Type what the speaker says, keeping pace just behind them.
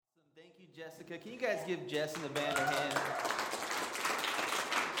Jessica. Can you guys give Jess and the band a hand?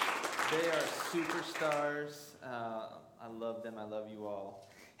 They are superstars. I love them. I love you all.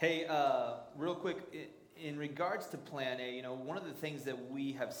 Hey, real quick, in regards to Plan A, one of the things that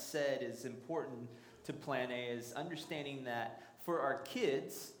we have said is important to Plan A is understanding that for our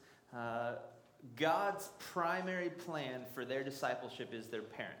kids, God's primary plan for their discipleship is their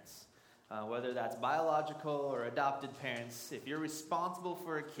parents. Whether that's biological or adopted parents, if you're responsible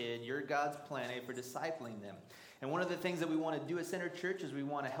for a kid, you're God's plan A for discipling them. And one of the things that we want to do at Center Church is we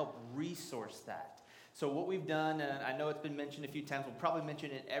want to help resource that. So what we've done, and I know it's been mentioned a few times, we'll probably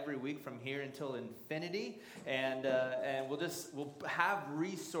mention it every week from here until infinity, and we'll have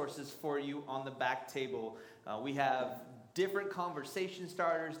resources for you on the back table. We have different conversation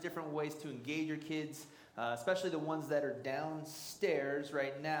starters, different ways to engage your kids, especially the ones that are downstairs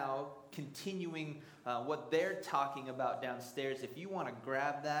right now, continuing what they're talking about downstairs. If you want to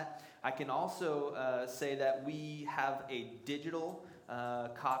grab that, I can also say that we have a digital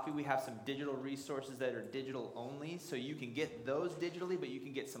copy. We have some digital resources that are digital only, so you can get those digitally, but you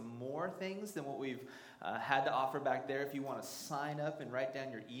can get some more things than what we've had to offer back there. If you want to sign up and write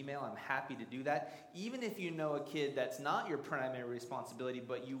down your email, I'm happy to do that. Even if you know a kid that's not your primary responsibility,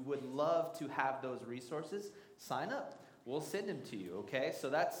 but you would love to have those resources, sign up. We'll send them to you, okay? So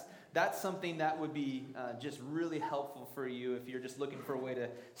that's something that would be just really helpful for you if you're just looking for a way to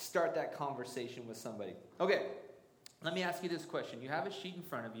start that conversation with somebody. Okay, let me ask you this question. You have a sheet in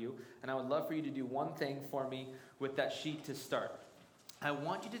front of you, and I would love for you to do one thing for me with that sheet to start. I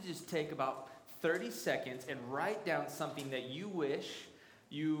want you to just take about 30 seconds and write down something that you wish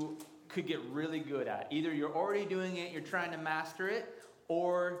you could get really good at. Either you're already doing it, you're trying to master it,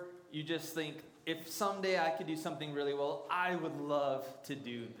 or you just think, if someday I could do something really well, I would love to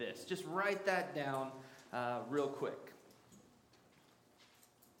do this. Just write that down real quick.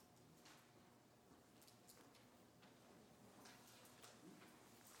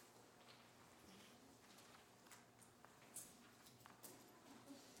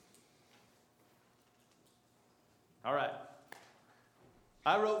 All right.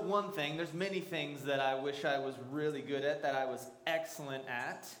 I wrote one thing. There's many things that I wish I was really good at, that I was excellent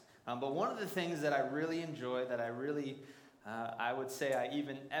at. But one of the things that I really enjoy, that I would say I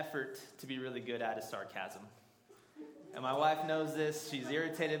even effort to be really good at, is sarcasm. And my wife knows this. She's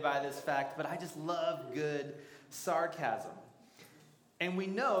irritated by this fact, but I just love good sarcasm. And we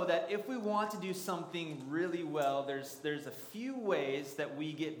know that if we want to do something really well, there's a few ways that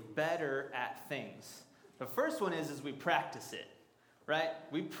we get better at things. The first one is we practice it, right?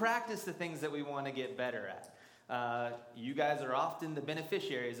 We practice the things that we want to get better at. You guys are often the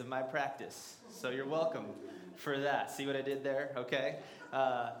beneficiaries of my practice, so you're welcome for that. See what I did there? Okay.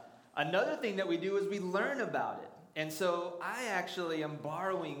 Another thing that we do is we learn about it. And so I actually am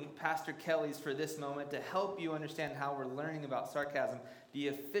borrowing Pastor Kelly's for this moment to help you understand how we're learning about sarcasm, the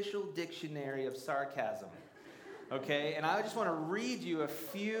official dictionary of sarcasm. Okay, and I just want to read you a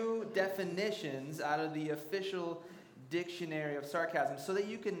few definitions out of the official dictionary of sarcasm so that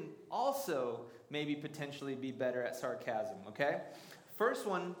you can also maybe potentially be better at sarcasm, okay? First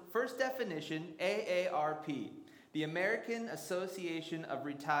definition, AARP, the American Association of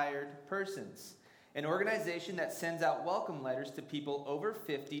Retired Persons, an organization that sends out welcome letters to people over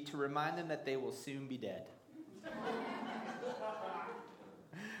 50 to remind them that they will soon be dead.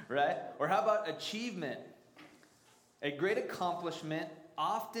 Right? Or how about achievement? A great accomplishment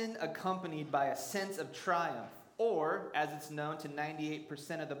often accompanied by a sense of triumph, or, as it's known to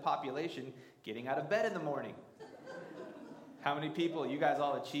 98% of the population, getting out of bed in the morning. How many people you guys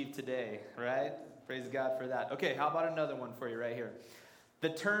all achieved today, right? Praise God for that. Okay, how about another one for you right here? The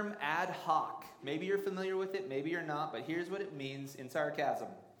term ad hoc. Maybe you're familiar with it, maybe you're not, but here's what it means in sarcasm.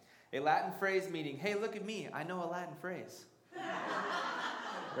 A Latin phrase meaning, hey, look at me, I know a Latin phrase.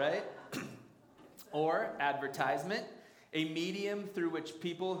 Right? Or advertisement, a medium through which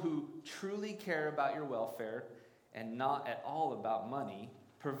people who truly care about your welfare and not at all about money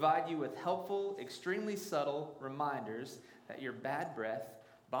provide you with helpful, extremely subtle reminders that your bad breath,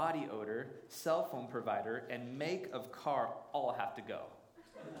 body odor, cell phone provider, and make of car all have to go.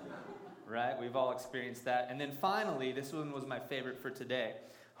 Right? We've all experienced that. And then finally, this one was my favorite for today.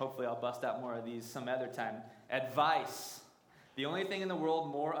 Hopefully I'll bust out more of these some other time. Advice. The only thing in the world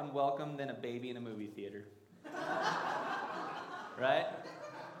more unwelcome than a baby in a movie theater. Right?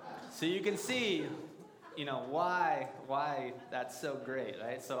 So you can see, why that's so great,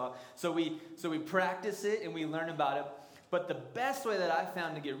 right? So we practice it and we learn about it. But the best way that I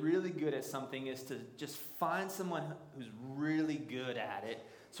found to get really good at something is to just find someone who's really good at it,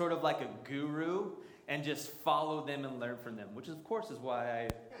 sort of like a guru, and just follow them and learn from them, which of course is why I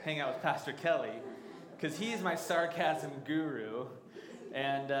hang out with Pastor Kelly, because he's my sarcasm guru.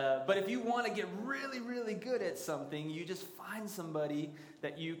 And but if you want to get really, really good at something, you just find somebody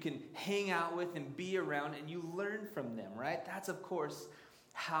that you can hang out with and be around, and you learn from them, right? That's, of course,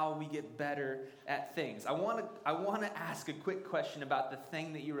 how we get better at things. I want to ask a quick question about the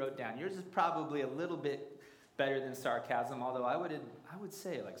thing that you wrote down. Yours is probably a little bit better than sarcasm, although I would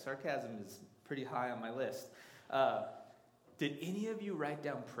say like sarcasm is pretty high on my list. Did any of you write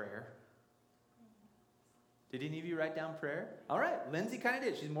down prayer? Did any of you write down prayer? All right, Lindsay kind of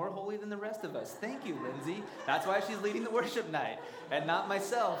did. She's more holy than the rest of us. Thank you, Lindsay. That's why she's leading the worship night, and not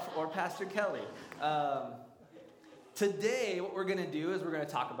myself or Pastor Kelly. Today, what we're going to do is we're going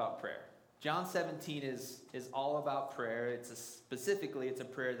to talk about prayer. John 17 is all about prayer. Specifically, it's a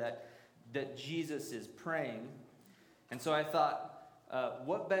prayer that Jesus is praying. And so I thought,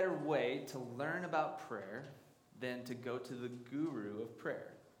 what better way to learn about prayer than to go to the guru of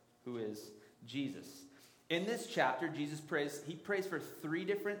prayer, who is Jesus. In this chapter, Jesus prays. He prays for 3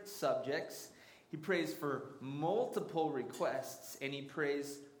 different subjects. He prays for multiple requests, and he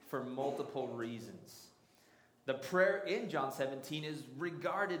prays for multiple reasons. The prayer in John 17 is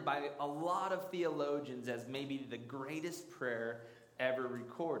regarded by a lot of theologians as maybe the greatest prayer ever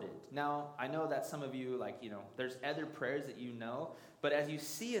recorded. Now, I know that some of you, there's other prayers that you know, but as you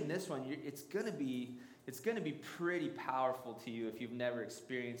see in this one, it's going to be pretty powerful to you if you've never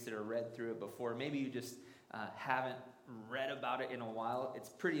experienced it or read through it before. Maybe you just haven't read about it in a while. It's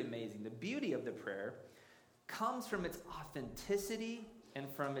pretty amazing. The beauty of the prayer comes from its authenticity and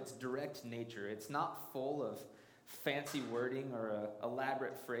from its direct nature. It's not full of fancy wording or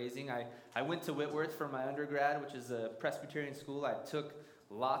elaborate phrasing. I went to Whitworth for my undergrad, which is a Presbyterian school. I took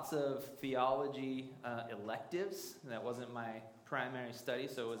lots of theology electives. That wasn't my primary study,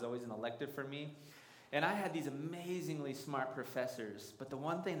 so it was always an elective for me. And I had these amazingly smart professors, but the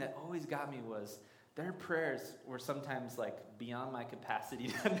one thing that always got me was their prayers were sometimes beyond my capacity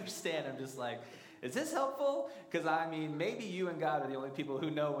to understand. I'm just like, is this helpful? Because maybe you and God are the only people who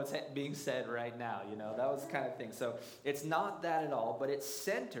know what's being said right now. That was the kind of thing. So it's not that at all, but it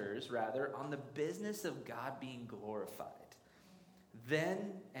centers rather on the business of God being glorified,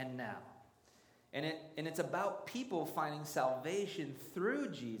 then and now. And it's about people finding salvation through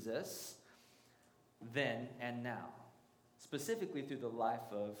Jesus, then and now, specifically through the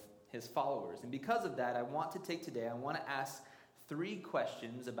life of his followers. And because of that, I want to ask 3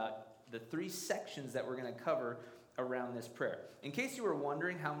 questions about the 3 sections that we're going to cover around this prayer. In case you were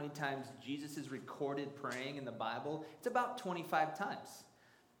wondering how many times Jesus is recorded praying in the Bible, it's about 25 times.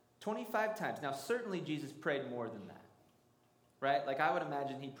 25 times. Now, certainly Jesus prayed more than that, right? I would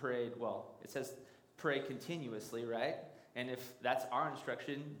imagine he prayed, it says pray continuously, right? And if that's our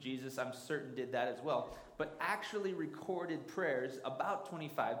instruction, Jesus, I'm certain, did that as well. But actually recorded prayers, about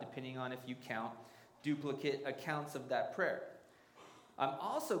 25, depending on if you count duplicate accounts of that prayer. I'm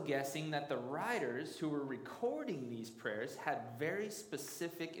also guessing that the writers who were recording these prayers had very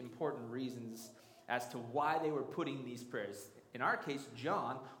specific, important reasons as to why they were putting these prayers. In our case,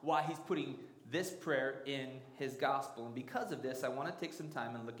 John, why he's putting this prayer in his gospel. And because of this, I want to take some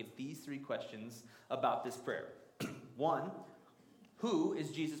time and look at these 3 questions about this prayer. 1, who is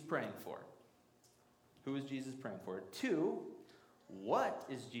Jesus praying for? Who is Jesus praying for? 2, what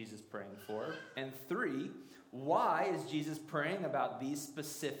is Jesus praying for? And 3, why is Jesus praying about these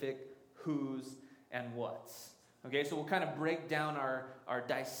specific who's and what's? Okay, so we'll kind of break down our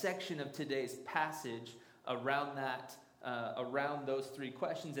dissection of today's passage around that, around those 3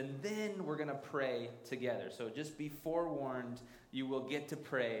 questions, and then we're going to pray together. So just be forewarned, you will get to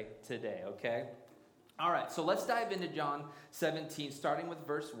pray today, okay? All right, so let's dive into John 17, starting with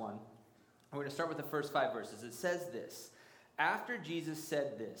verse 1. We're going to start with the first 5 verses. It says this: After Jesus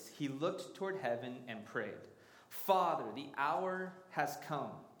said this, he looked toward heaven and prayed, Father, the hour has come.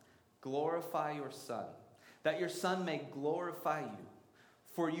 Glorify your Son, that your Son may glorify you.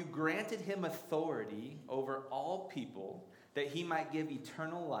 For you granted him authority over all people, that he might give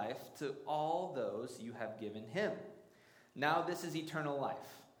eternal life to all those you have given him. Now this is eternal life,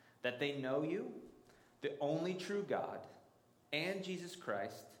 that they know you, the only true God, and Jesus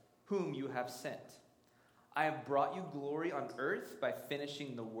Christ, whom you have sent. I have brought you glory on earth by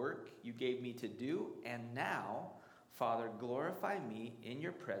finishing the work you gave me to do, and now, Father, glorify me in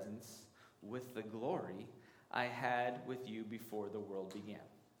your presence with the glory I had with you before the world began.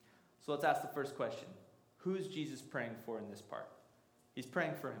 So let's ask the first question. Who is Jesus praying for in this part? He's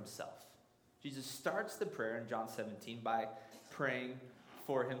praying for himself. Jesus starts the prayer in John 17 by praying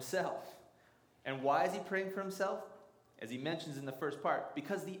for himself. And why is he praying for himself? As he mentions in the first part,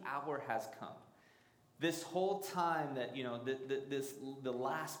 because the hour has come. This whole time that, the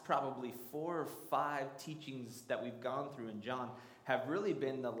last probably 4 or 5 teachings that we've gone through in John have really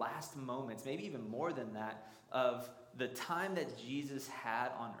been the last moments, maybe even more than that, of the time that Jesus had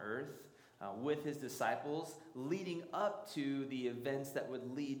on earth with his disciples, leading up to the events that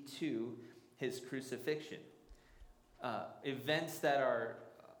would lead to his crucifixion. Events that are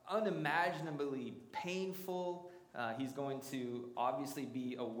unimaginably painful. He's going to obviously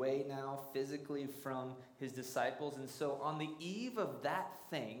be away now physically from his disciples. And so on the eve of that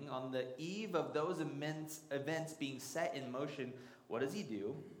thing, on the eve of those events being set in motion, what does he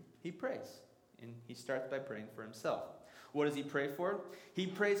do? He prays. And he starts by praying for himself. What does he pray for? He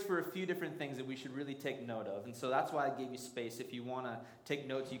prays for a few different things that we should really take note of. And so that's why I gave you space. If you want to take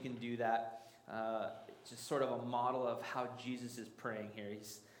notes, you can do that. Just sort of a model of how Jesus is praying here.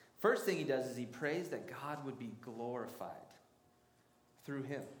 First thing he does is he prays that God would be glorified through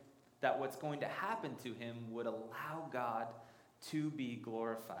him. That what's going to happen to him would allow God to be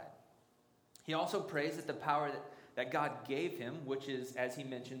glorified. He also prays that the power that God gave him, which is, as he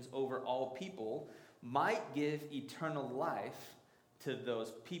mentions, over all people, might give eternal life to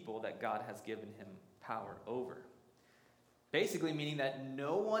those people that God has given him power over. Basically meaning that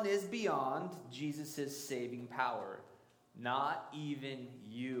no one is beyond Jesus' saving power. Not even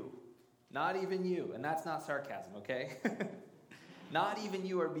you. Not even you. And that's not sarcasm, okay? Not even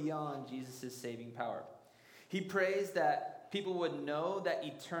you are beyond Jesus' saving power. He prays that people would know that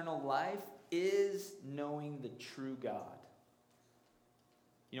eternal life is knowing the true God.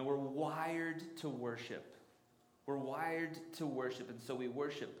 We're wired to worship. We're wired to worship. And so we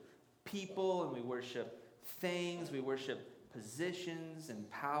worship people and we worship things. We worship positions and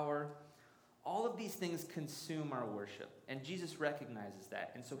power. All of these things consume our worship, and Jesus recognizes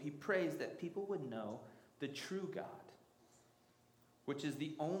that. And so he prays that people would know the true God, which is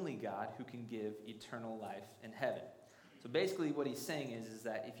the only God who can give eternal life in heaven. So basically what he's saying is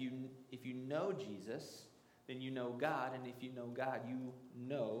that if you know Jesus, then you know God, and if you know God, you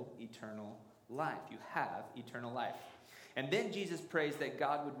know eternal life. You have eternal life. And then Jesus prays that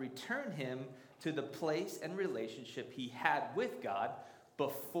God would return him to the place and relationship he had with God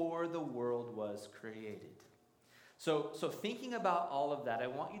before the world was created. So thinking about all of that, I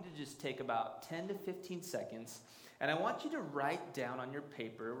want you to just take about 10 to 15 seconds, and I want you to write down on your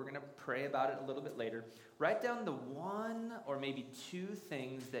paper, we're going to pray about it a little bit later, write down the 1 or maybe 2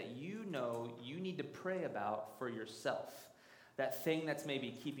 things that you know you need to pray about for yourself. That thing that's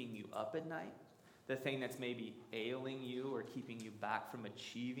maybe keeping you up at night, the thing that's maybe ailing you or keeping you back from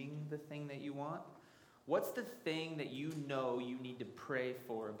achieving the thing that you want. What's the thing that you know you need to pray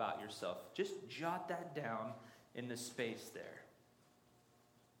for about yourself? Just jot that down in the space there.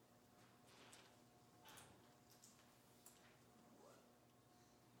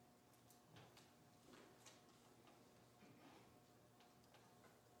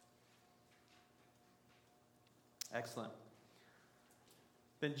 Excellent.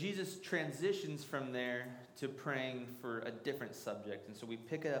 Then Jesus transitions from there to praying for a different subject. And so we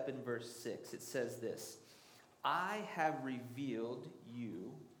pick it up in verse 6. It says this: I have revealed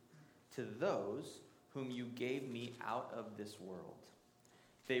you to those whom you gave me out of this world.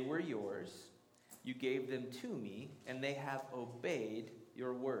 They were yours. You gave them to me, and they have obeyed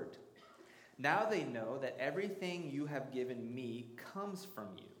your word. Now they know that everything you have given me comes from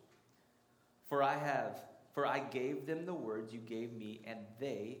you. For I gave them the words you gave me, and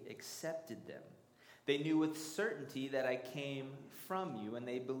they accepted them. They knew with certainty that I came from you, and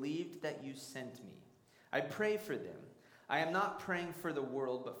they believed that you sent me. I pray for them. I am not praying for the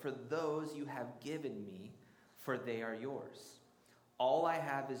world, but for those you have given me, for they are yours. All I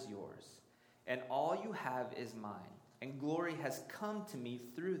have is yours, and all you have is mine, and glory has come to me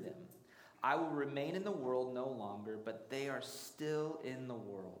through them. I will remain in the world no longer, but they are still in the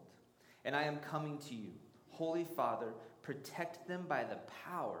world, and I am coming to you. Holy Father, protect them by the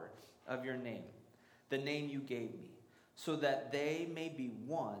power of your name, the name you gave me, so that they may be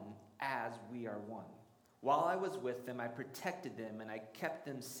one as we are one. While I was with them, I protected them, and I kept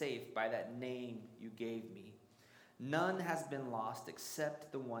them safe by that name you gave me. None has been lost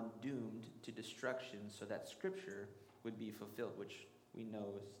except the one doomed to destruction, so that Scripture would be fulfilled, which we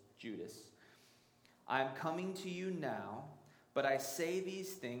know is Judas. I am coming to you now, but I say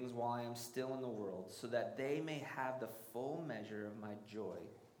these things while I am still in the world, so that they may have the full measure of my joy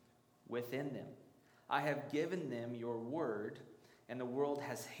within them. I have given them your word, and the world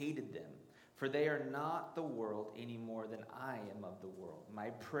has hated them, for they are not the world any more than I am of the world. My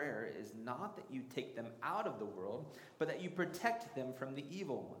prayer is not that you take them out of the world, but that you protect them from the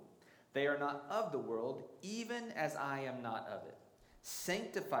evil one. They are not of the world, even as I am not of it.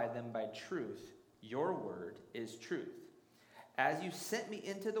 Sanctify them by truth. Your word is truth. As you sent me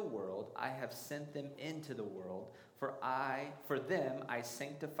into the world, I have sent them into the world. For them I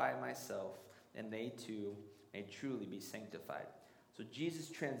sanctify myself, and they too may truly be sanctified. So Jesus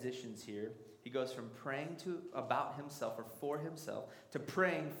transitions here. He goes from praying about himself or for himself to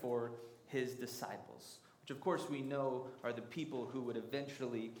praying for his disciples, which of course we know are the people who would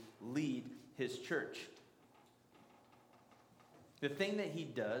eventually lead his church. The thing that he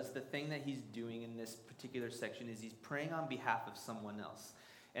does, the thing that he's doing in this particular section is he's praying on behalf of someone else.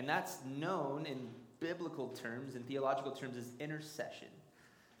 And that's known in biblical terms, in theological terms, as intercession.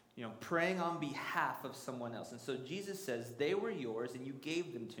 Praying on behalf of someone else. And so Jesus says, they were yours and you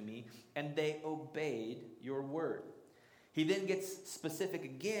gave them to me and they obeyed your word. He then gets specific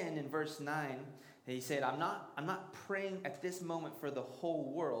again in verse 9. And he said, I'm not praying at this moment for the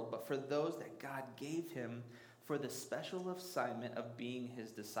whole world, but for those that God gave him for the special assignment of being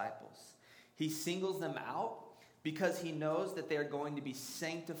his disciples. He singles them out because he knows that they are going to be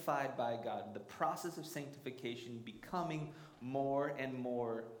sanctified by God. The process of sanctification, becoming more and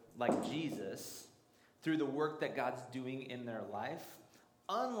more like Jesus through the work that God's doing in their life.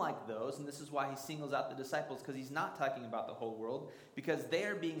 Unlike those, and this is why he singles out the disciples, because he's not talking about the whole world, because they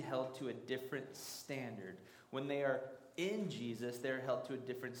are being held to a different standard. When they are in Jesus, they're held to a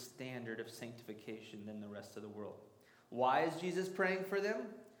different standard of sanctification than the rest of the world. Why is Jesus praying for them?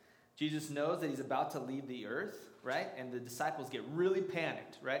 Jesus knows that he's about to leave the earth, right? And the disciples get really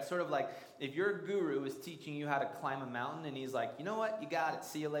panicked, right? Sort of like if your guru is teaching you how to climb a mountain and he's like, you know what? You got it.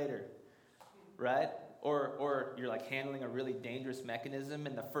 See you later, right? Or you're like handling a really dangerous mechanism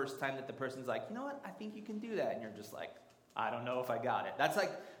and the first time that the person's like, you know what? I think you can do that. And you're just like, I don't know if I got it. That's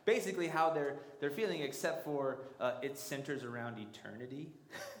like basically how they're feeling, except for it centers around eternity,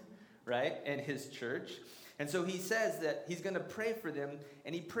 right? And his church. And so he says that he's going to pray for them,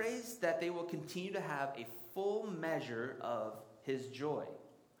 and he prays that they will continue to have a full measure of his joy.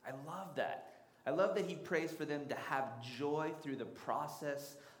 I love that. I love that he prays for them to have joy through the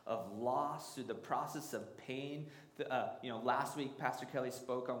process of loss, through the process of pain. Last week, Pastor Kelly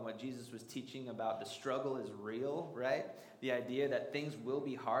spoke on what Jesus was teaching about the struggle is real, right? The idea that things will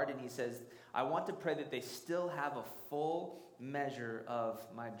be hard, and he says, I want to pray that they still have a full measure of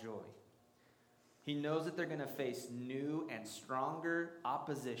my joy. He knows that they're going to face new and stronger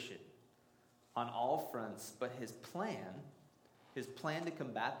opposition on all fronts, but his plan to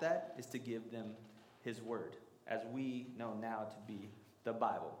combat that is to give them his word, as we know now to be the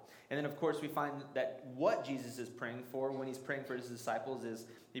Bible. And then, of course, we find that what Jesus is praying for when he's praying for his disciples is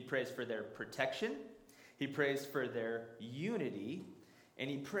he prays for their protection, he prays for their unity, and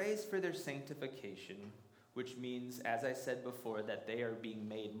he prays for their sanctification, which means, as I said before, that they are being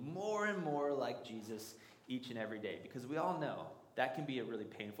made more and more like Jesus each and every day. Because we all know that can be a really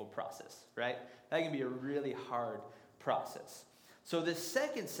painful process, right? That can be a really hard process. So this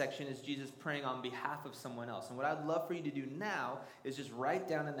second section is Jesus praying on behalf of someone else. And what I'd love for you to do now is just write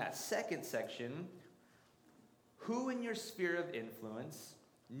down in that second section, who in your sphere of influence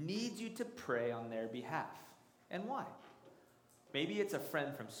needs you to pray on their behalf, and why? Maybe it's a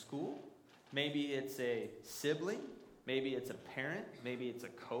friend from school. Maybe it's a sibling, maybe it's a parent, maybe it's a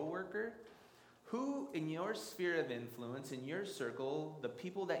coworker. Who in your sphere of influence, in your circle, the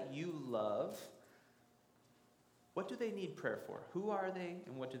people that you love, what do they need prayer for? Who are they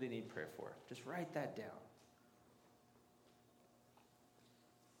and what do they need prayer for? Just write that down.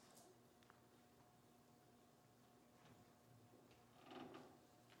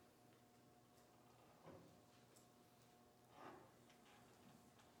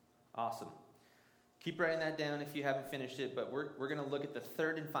 Awesome. Keep writing that down if you haven't finished it, but we're going to look at the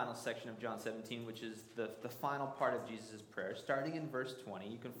third and final section of John 17, which is the final part of Jesus' prayer. Starting in verse 20,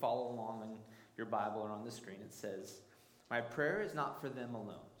 you can follow along in your Bible or on the screen. It says, my prayer is not for them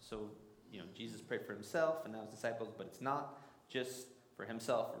alone. So, Jesus prayed for himself and now his disciples, but it's not just for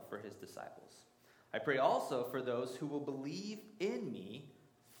himself or for his disciples. I pray also for those who will believe in me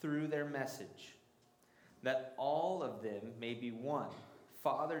through their message, that all of them may be one.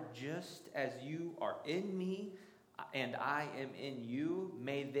 Father, just as you are in me and I am in you,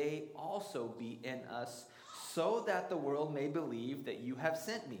 may they also be in us, so that the world may believe that you have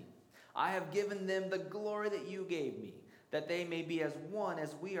sent me. I have given them the glory that you gave me, that they may be as one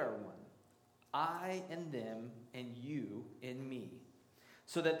as we are one. I in them and you in me,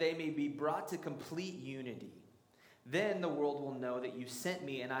 so that they may be brought to complete unity. Then the world will know that you sent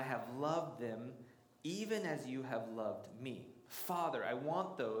me and I have loved them even as you have loved me. Father, I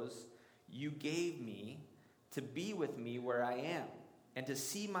want those you gave me to be with me where I am and to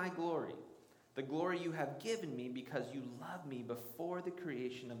see my glory, the glory you have given me because you loved me before the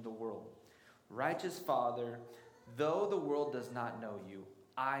creation of the world. Righteous Father, though the world does not know you,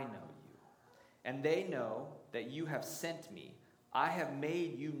 I know you. And they know that you have sent me. I have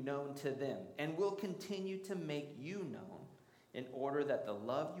made you known to them and will continue to make you known in order that the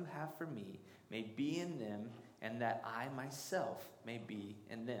love you have for me may be in them and that I myself may be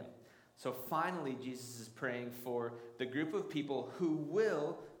in them. So finally, Jesus is praying for the group of people who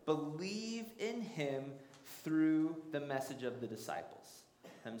will believe in him through the message of the disciples.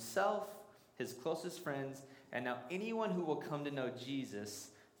 Himself, his closest friends, and now anyone who will come to know Jesus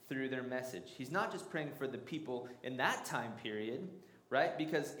through their message. He's not just praying for the people in that time period, right?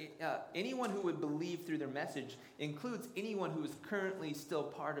 Because anyone who would believe through their message includes anyone who is currently still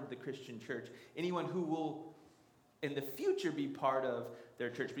part of the Christian church, anyone who will in the future be part of their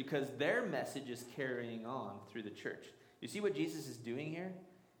church because their message is carrying on through the church. You see what Jesus is doing here?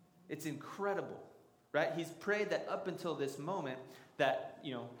 It's incredible, right? He's prayed that up until this moment that,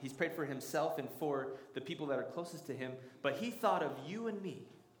 he's prayed for himself and for the people that are closest to him, but he thought of you and me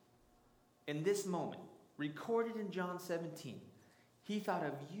in this moment, recorded in John 17. He thought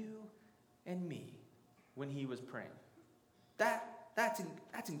of you and me when he was praying. That's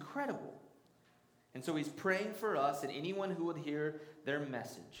incredible. And so he's praying for us and anyone who would hear their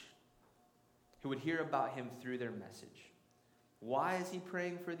message, who would hear about him through their message. Why is he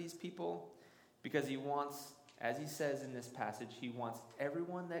praying for these people? Because he wants, as he says in this passage, he wants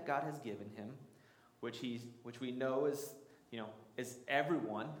everyone that God has given him, which we know is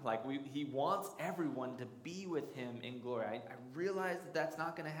everyone. He wants everyone to be with him in glory. I realize that that's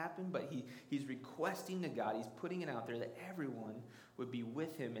not going to happen, but he's requesting to God, he's putting it out there that everyone would be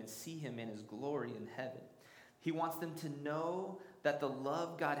with him and see him in his glory in heaven. He wants them to know that the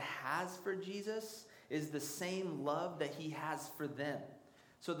love God has for Jesus is the same love that he has for them.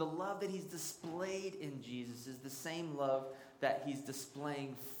 So the love that he's displayed in Jesus is the same love that he's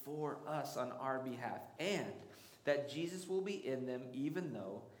displaying for us on our behalf. And that Jesus will be in them even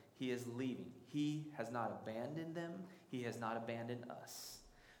though he is leaving. He has not abandoned them. He has not abandoned us.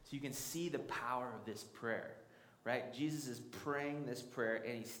 So you can see the power of this prayer, right? Jesus is praying this prayer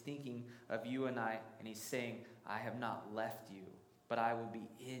and he's thinking of you and I, and he's saying, I have not left you, but I will be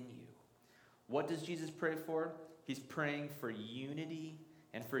in you. What does Jesus pray for? He's praying for unity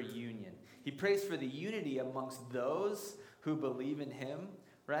and for union. He prays for the unity amongst those who believe in him,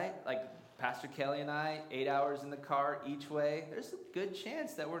 right? Like Pastor Kelly and I, 8 hours in the car each way, there's a good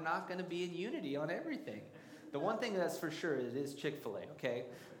chance that we're not going to be in unity on everything. The one thing that's for sure, it is Chick-fil-A, okay?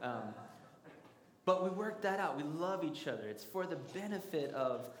 But we work that out. We love each other. It's for the benefit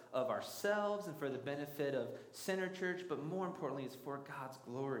of ourselves and for the benefit of Center Church, but more importantly, it's for God's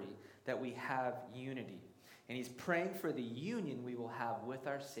glory that we have unity. And he's praying for the union we will have with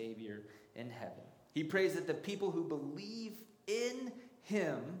our Savior in heaven. He prays that the people who believe in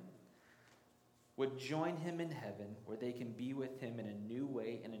him would join him in heaven where they can be with him in a new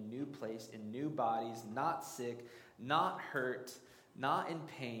way, in a new place, in new bodies, not sick, not hurt, not in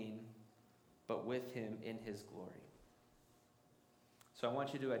pain, but with him in his glory. So I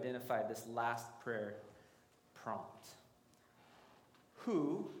want you to identify this last prayer prompt.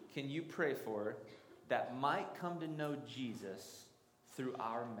 Who can you pray for that might come to know Jesus through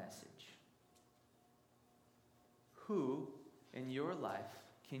our message? Who in your life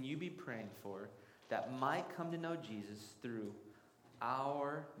can you be praying for that might come to know Jesus through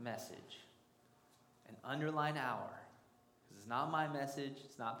our message? And underline our. Because it's not my message.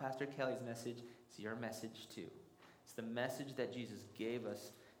 It's not Pastor Kelly's message. It's your message too. It's the message that Jesus gave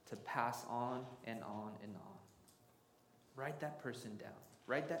us to pass on and on and on. Write that person down.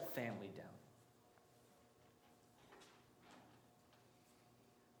 Write that family down.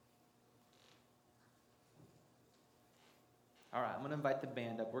 All right, I'm going to invite the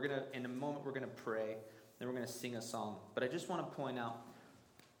band up. In a moment, we're going to pray, then we're going to sing a song. But I just want to point out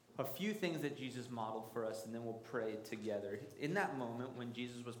a few things that Jesus modeled for us, and then we'll pray together. In that moment, when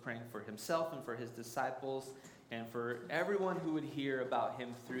Jesus was praying for himself and for his disciples and for everyone who would hear about him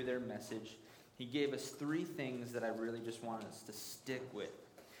through their message, he gave us three things that I really just want us to stick with.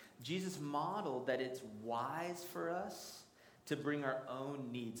 Jesus modeled that it's wise for us to bring our own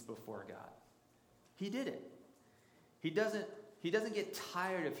needs before God. He did it. He doesn't get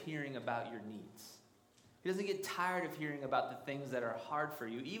tired of hearing about your needs. He doesn't get tired of hearing about the things that are hard for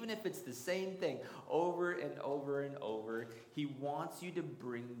you, even if it's the same thing over and over and over. He wants you to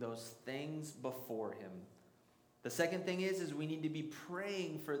bring those things before him. The second thing is we need to be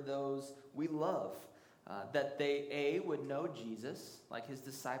praying for those we love, that they would know Jesus like his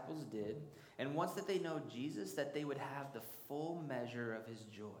disciples did, and once that they know Jesus, that they would have the full measure of his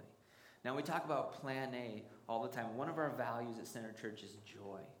joy. Now, we talk about Plan A all the time. One of our values at Center Church is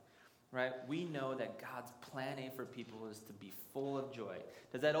joy. right? We know that God's plan A for people is to be full of joy.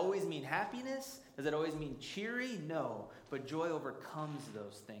 Does that always mean happiness? Does that always mean cheery? No, but joy overcomes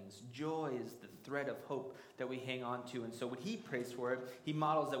those things. Joy is the thread of hope that we hang on to. And so when he prays for it, he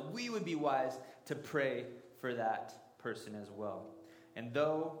models that we would be wise to pray for that person as well. And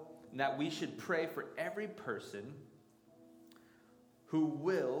though that we should pray for every person who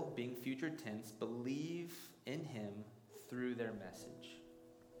will, being future tense, believe in him through their message.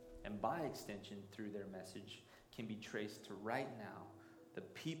 And by extension, through their message, can be traced to right now, the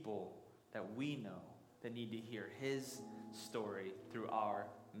people that we know that need to hear his story through our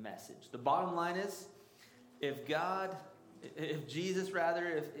message. The bottom line is, if Jesus,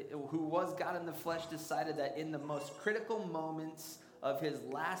 who was God in the flesh, decided that in the most critical moments of his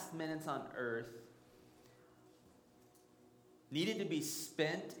last minutes on earth needed to be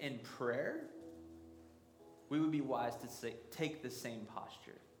spent in prayer, we would be wise to take the same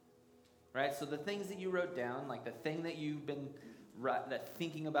posture. Right? So the things that you wrote down, like the thing that you've been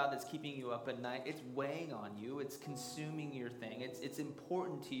thinking about that's keeping you up at night, it's weighing on you. It's consuming your thing. It's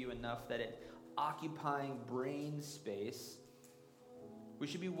important to you enough that it's occupying brain space. We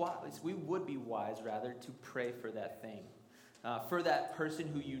should be wise. We would be wise, rather, to pray for that thing. For that person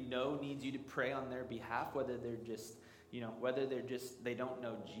who you know needs you to pray on their behalf, whether they don't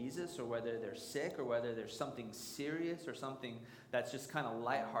know Jesus, or whether they're sick, or whether there's something serious or something that's just kind of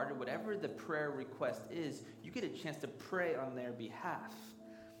lighthearted, whatever the prayer request is, you get a chance to pray on their behalf.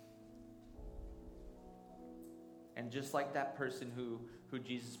 And just like that person who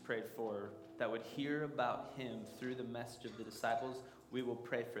Jesus prayed for, that would hear about him through the message of the disciples, we will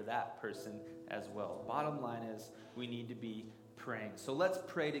pray for that person as well. Bottom line is, we need to be praying. So let's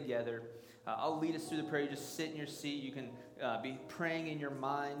pray together. I'll lead us through the prayer. You just sit in your seat. You can be praying in your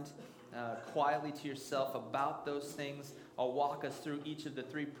mind quietly to yourself about those things. I'll walk us through each of the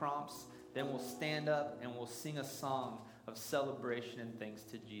 3 prompts. Then we'll stand up and we'll sing a song of celebration and thanks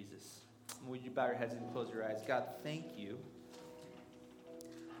to Jesus. Would you bow your heads and close your eyes? God, thank you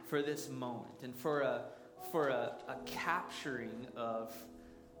for this moment and for a capturing of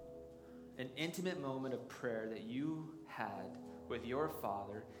an intimate moment of prayer that you had with your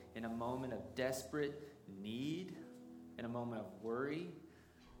Father in a moment of desperate need, in a moment of worry,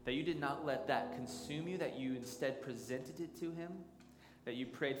 that you did not let that consume you, that you instead presented it to him, that you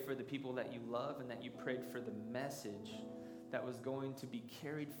prayed for the people that you love, and that you prayed for the message that was going to be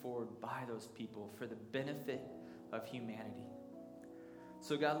carried forward by those people for the benefit of humanity.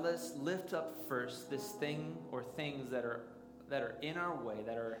 So God, let's lift up first this thing or things that are in our way,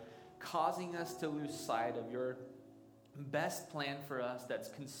 that are causing us to lose sight of your best plan for us, that's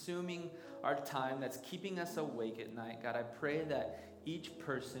consuming our time, that's keeping us awake at night. God, I pray that each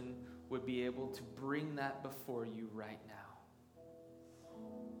person would be able to bring that before you right now.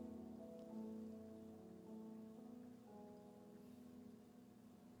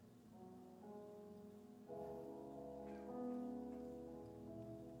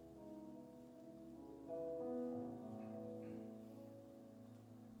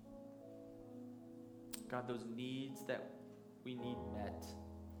 God, those needs that we need met,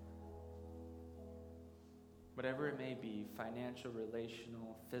 whatever it may be, financial,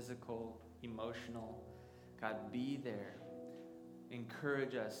 relational, physical, emotional, God, be there.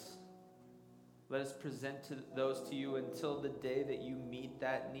 Encourage us. Let us present those to you until the day that you meet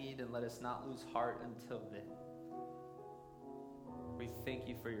that need, and let us not lose heart until then. We thank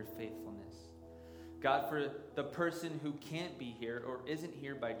you for your faithfulness. God, for the person who can't be here or isn't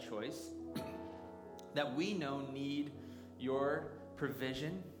here by choice, that we know need your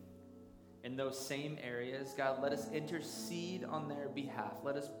provision in those same areas. God, let us intercede on their behalf.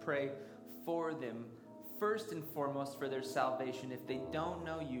 Let us pray for them, first and foremost for their salvation. If they don't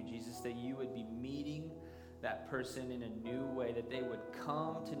know you, Jesus, that you would be meeting that person in a new way, that they would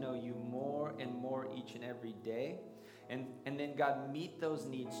come to know you more and more each and every day. And then, God, meet those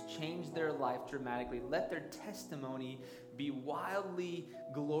needs, change their life dramatically. Let their testimony be wildly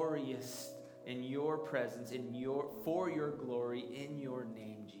glorious in your presence, for your glory, in your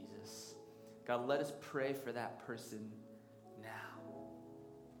name, Jesus. God, let us pray for that person now.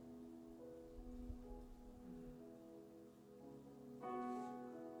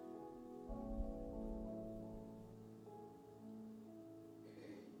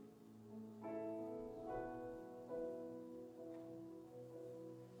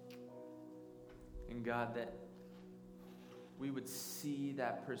 And God, that we would see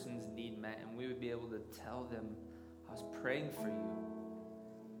that person's need met, and we would be able to tell them, I was praying for you.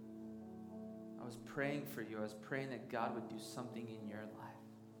 I was praying for you. I was praying that God would do something in your life.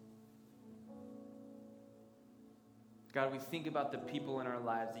 God, we think about the people in our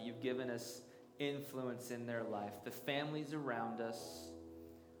lives that you've given us influence in their life, the families around us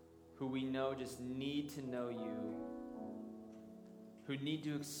who we know just need to know you, who need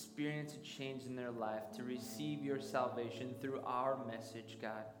to experience a change in their life, to receive your salvation through our message,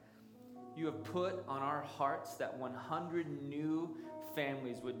 God. You have put on our hearts that 100 new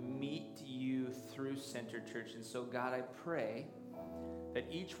families would meet you through Center Church. And so, God, I pray that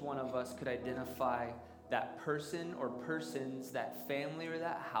each one of us could identify that person or persons, that family or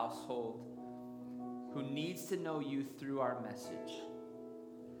that household who needs to know you through our message.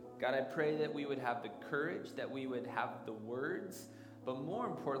 God, I pray that we would have the courage, that we would have the words, but more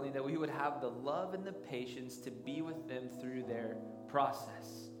importantly, that we would have the love and the patience to be with them through their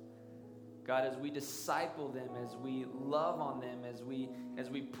process. God, as we disciple them, as we love on them, as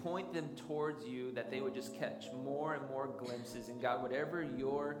we point them towards you, that they would just catch more and more glimpses. And God, whatever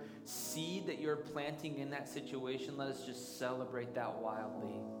your seed that you're planting in that situation, let us just celebrate that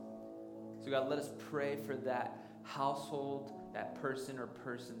wildly. So God, let us pray for that household, that person or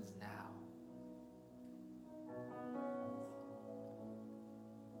persons now.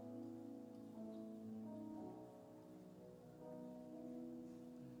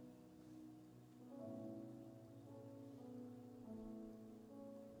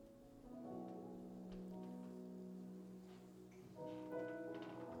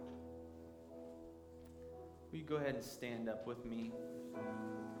 Will you go ahead and stand up with me?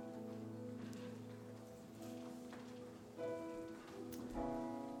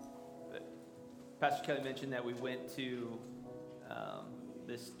 Pastor Kelly mentioned that we went to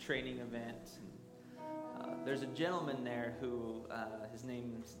this training event. There's a gentleman there who, his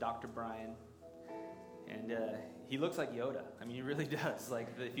name's Dr. Brian, and he looks like Yoda. I mean, he really does. Like,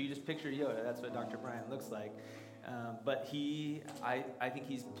 if you just picture Yoda, that's what Dr. Brian looks like. But I think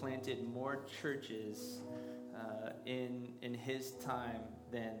he's planted more churches in his time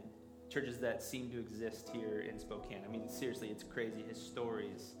than churches that seem to exist here in Spokane. I mean, seriously, it's crazy. His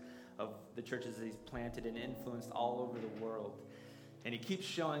stories of the churches that he's planted and influenced all over the world. And he keeps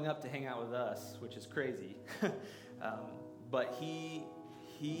showing up to hang out with us, which is crazy. But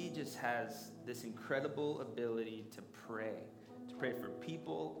he just has this incredible ability to pray for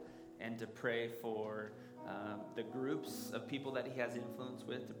people and to pray for the groups of people that he has influence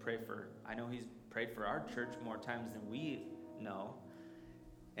with, to pray for, I know he's prayed for our church more times than we know.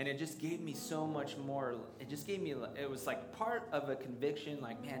 And it just gave me so much more. It was like part of a conviction,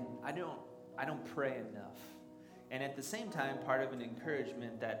 like, man, I don't pray enough. And at the same time, part of an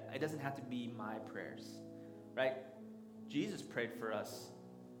encouragement that it doesn't have to be my prayers, right? Jesus prayed for us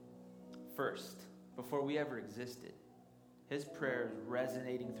first, before we ever existed. His prayer is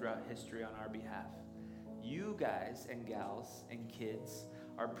resonating throughout history on our behalf. You guys and gals and kids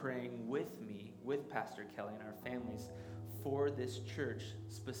are praying with me, with Pastor Kelly and our families, for this church,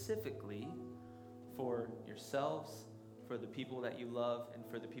 specifically for yourselves, for the people that you love, and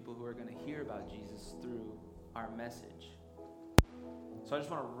for the people who are going to hear about Jesus through our message. So I just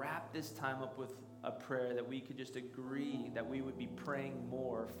want to wrap this time up with a prayer that we could just agree that we would be praying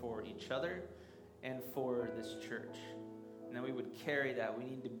more for each other and for this church. And that we would carry that. We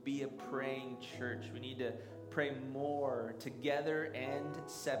need to be a praying church. We need to pray more together and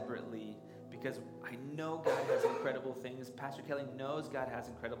separately, because I know God has incredible things. Pastor Kelly knows God has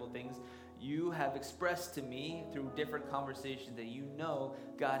incredible things. You have expressed to me through different conversations that you know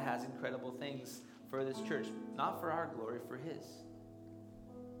God has incredible things for this church. Not for our glory, for His.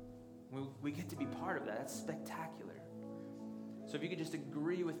 We get to be part of that. That's spectacular. So if you could just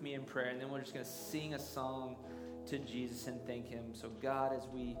agree with me in prayer, and then we're just going to sing a song to Jesus and thank Him. So God, as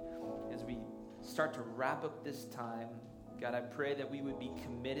we start to wrap up this time, God, I pray that we would be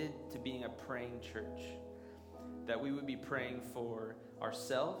committed to being a praying church, that we would be praying for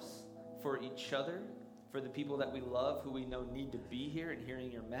ourselves, for each other, for the people that we love, who we know need to be here and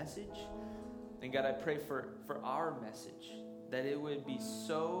hearing your message. And God, I pray for our message, that it would be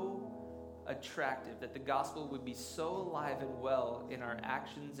so attractive, that the gospel would be so alive and well in our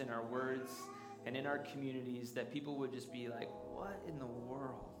actions, in our words, and in our communities, that people would just be like, what in the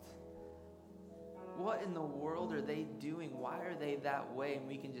world? What in the world are they doing? Why are they that way? And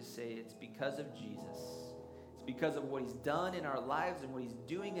we can just say it's because of Jesus. It's because of what He's done in our lives and what He's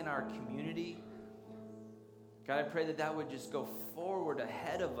doing in our community. God, I pray that that would just go forward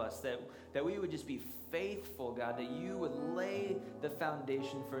ahead of us, that we would just be faithful, God, that you would lay the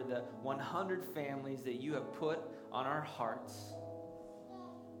foundation for the 100 families that you have put on our hearts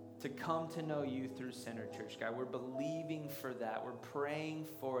to come to know you through Center Church. God, we're believing for that. We're praying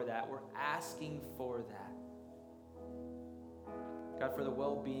for that. We're asking for that. God, for the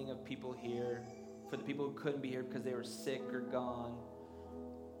well-being of people here, For the people who couldn't be here because they were sick or gone,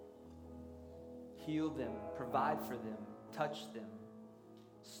 heal them, provide for them, touch them,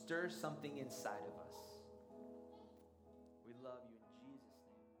 stir something inside of us.